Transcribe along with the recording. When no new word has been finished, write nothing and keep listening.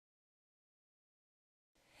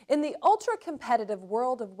In the ultra-competitive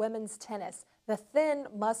world of women's tennis, the thin,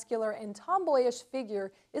 muscular, and tomboyish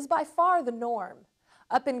figure is by far the norm.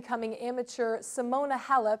 Up-and-coming amateur Simona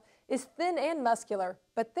Halep is thin and muscular,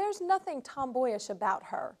 but there's nothing tomboyish about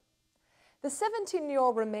her. The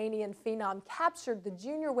 17-year-old Romanian Phenom captured the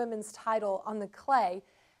junior women's title on the clay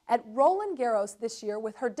at Roland Garros this year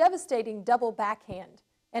with her devastating double backhand,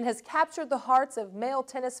 and has captured the hearts of male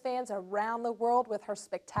tennis fans around the world with her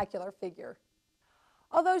spectacular figure.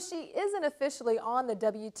 Although she isn't officially on the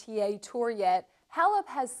WTA Tour yet, Halep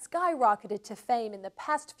has skyrocketed to fame in the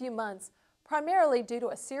past few months, primarily due to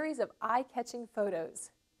a series of eye-catching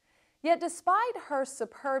photos. Yet despite her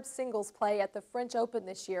superb singles play at the French Open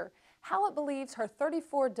this year, Halep believes her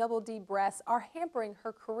 34 double-D breasts are hampering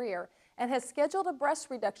her career and has scheduled a breast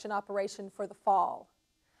reduction operation for the fall.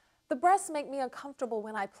 "The breasts make me uncomfortable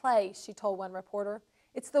when I play," she told one reporter.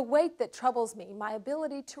 "It's the weight that troubles me, my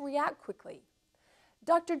ability to react quickly."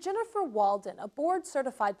 Dr. Jennifer Walden, a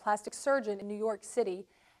board-certified plastic surgeon in New York City,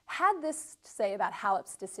 had this to say about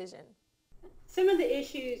Halep's decision. Some of the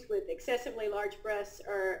issues with excessively large breasts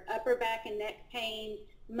are upper back and neck pain,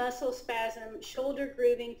 muscle spasm, shoulder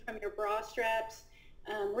grooving from your bra straps,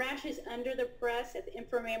 rashes under the breast at the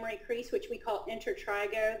inframammary crease, which we call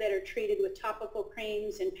intertrigo, that are treated with topical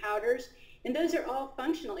creams and powders. And those are all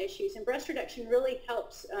functional issues, and breast reduction really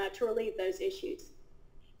helps to relieve those issues.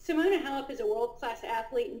 Simona Halep is a world-class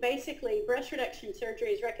athlete, and basically breast reduction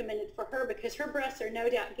surgery is recommended for her because her breasts are no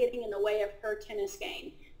doubt getting in the way of her tennis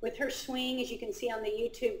game. With her swing, as you can see on the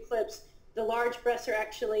YouTube clips, the large breasts are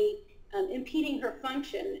actually impeding her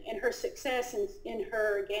function and her success in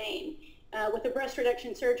her game. With the breast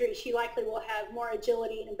reduction surgery, she likely will have more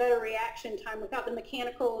agility and a better reaction time without the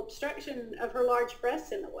mechanical obstruction of her large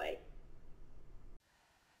breasts in the way.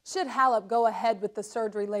 Should Halep go ahead with the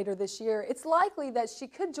surgery later this year, it's likely that she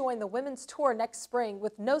could join the women's tour next spring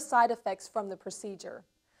with no side effects from the procedure.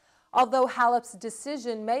 Although Halep's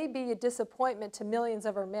decision may be a disappointment to millions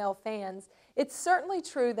of her male fans, it's certainly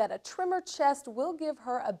true that a trimmer chest will give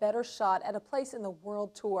her a better shot at a place in the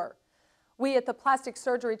World Tour. We at the Plastic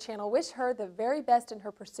Surgery Channel wish her the very best in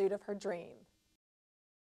her pursuit of her dream.